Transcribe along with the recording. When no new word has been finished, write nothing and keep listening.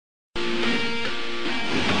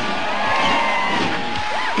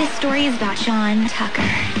story is about Sean Tucker.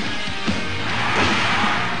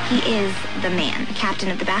 He is the man,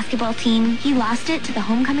 captain of the basketball team. He lost it to the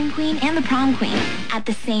homecoming queen and the prom queen at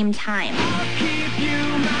the same time.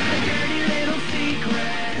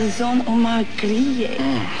 Zone Omar Grille.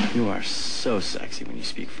 You are so sexy when you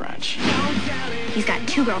speak French. He's got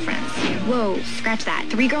 2 girlfriends. Whoa, scratch that.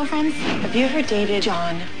 3 girlfriends? Have you ever dated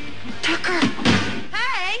John Tucker?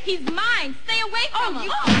 Hey, he's mine. Stay away from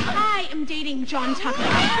him. I am dating John Tucker.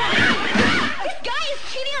 This guy is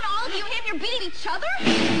cheating on all of you and you're beating each other?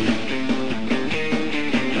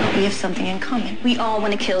 We have something in common. We all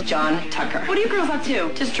want to kill John Tucker. What are you girls up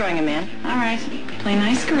to? Just drawing a man. All right. Play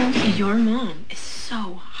nice girls. Your mom is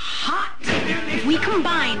so hot. If we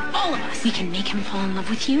combine all of us, we can make him fall in love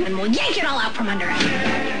with you, and we'll yank it all out from under him.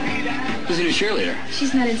 Who's a new cheerleader?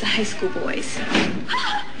 She's not into high school boys.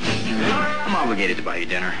 I'm obligated to buy you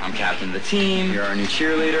dinner. I'm captain of the team. You're our new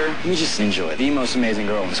cheerleader. Let me just enjoy the most amazing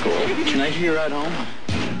girl in school. Can I hear you ride home?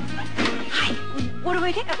 Hi. What do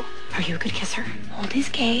I do? Are you a good kisser? Hold his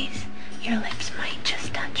gaze. Your lips might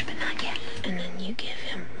just touch, but not yet. And then you give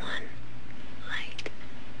him one light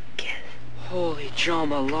kiss. Holy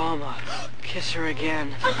Jama Llama. Kiss her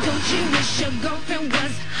again. Don't you wish your girlfriend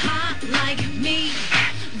was hot like me?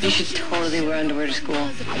 You should totally wear underwear to school.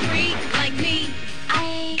 Freak like me.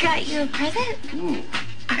 I got you a present. Ooh.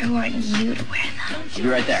 I want you to wear them. I'll be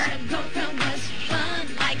right there. Your girlfriend was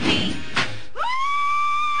fun like me.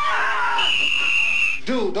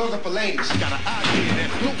 Dude, those are for ladies. Got an idea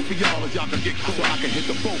that's look for y'all if y'all can get close so I can hit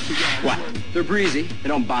the boat for y'all. What? They're breezy, they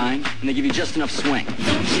don't bind, and they give you just enough swing. Don't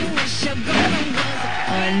you wish your girlfriend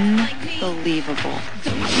was Unbelievable.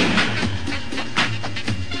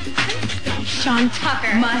 Sean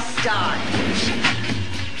Tucker. Must die.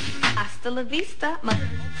 Hasta la vista.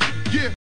 Yeah.